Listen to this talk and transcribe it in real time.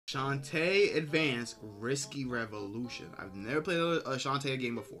Shantae Advance Risky Revolution. I've never played a Shantae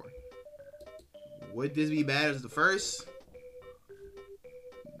game before. Would this be bad as the first?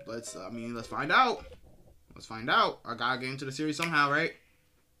 Let's find out. Let's find out. I gotta get into the series somehow, right?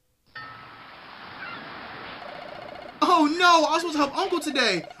 Oh no, I was supposed to help Uncle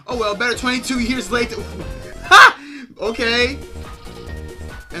today. Oh well, better 22 years later. Ha! Okay.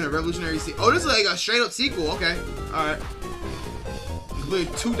 And a revolutionary sequel. Oh, this is like a straight up sequel. Okay. Alright.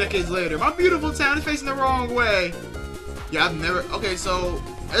 Completed 2 decades later. My beautiful town is facing the wrong way. Yeah, I've never. Okay, so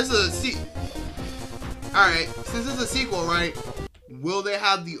this is a Alright, since this is a sequel, right? Will they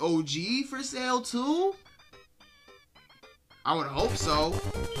have the OG for sale too? I would hope so.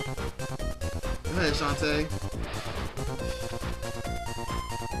 Go ahead, Shantae.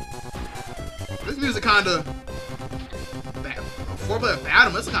 This music kinda four-player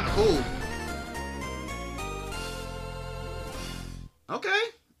battle. That's kinda cool. Okay.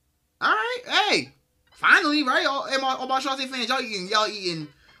 Alright. Hey. Finally, right? All my Shantae fans, y'all eating y'all eating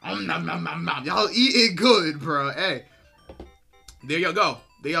good, bro. Hey. There y'all go.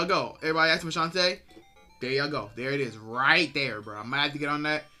 There y'all go. Everybody asking for Shantae? There y'all go. There it is. Right there, bro. I might have to get on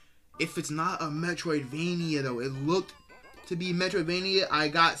that. If it's not a Metroidvania, though. It looked to be Metroidvania. I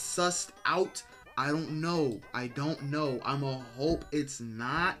got sussed out. I don't know. I don't know. I'ma hope it's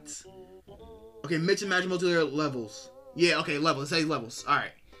not. Okay, Mitch and Magic multiplayer levels. Yeah, okay, levels. Let's say levels.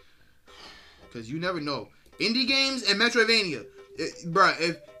 Alright. Because you never know. Indie games and Metroidvania.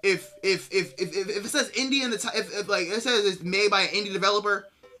 Bruh, if it says indie in the if like it says it's made by an indie developer,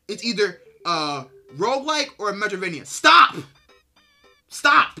 it's either roguelike or a Metroidvania. Stop!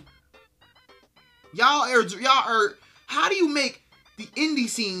 Stop! Y'all are how do you make the indie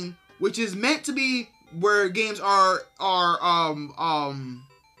scene, which is meant to be where games are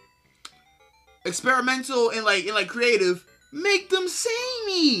experimental and like creative, make them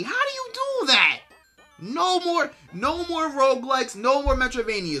samey? How do you do that? No more roguelikes, no more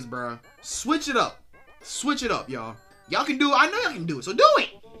Metroidvanias, bro. Switch it up. Switch it up, y'all. Y'all can do it. I know y'all can do it, so do it.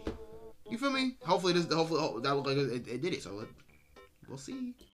 You feel me? Hopefully that looked like it did it, so we'll see.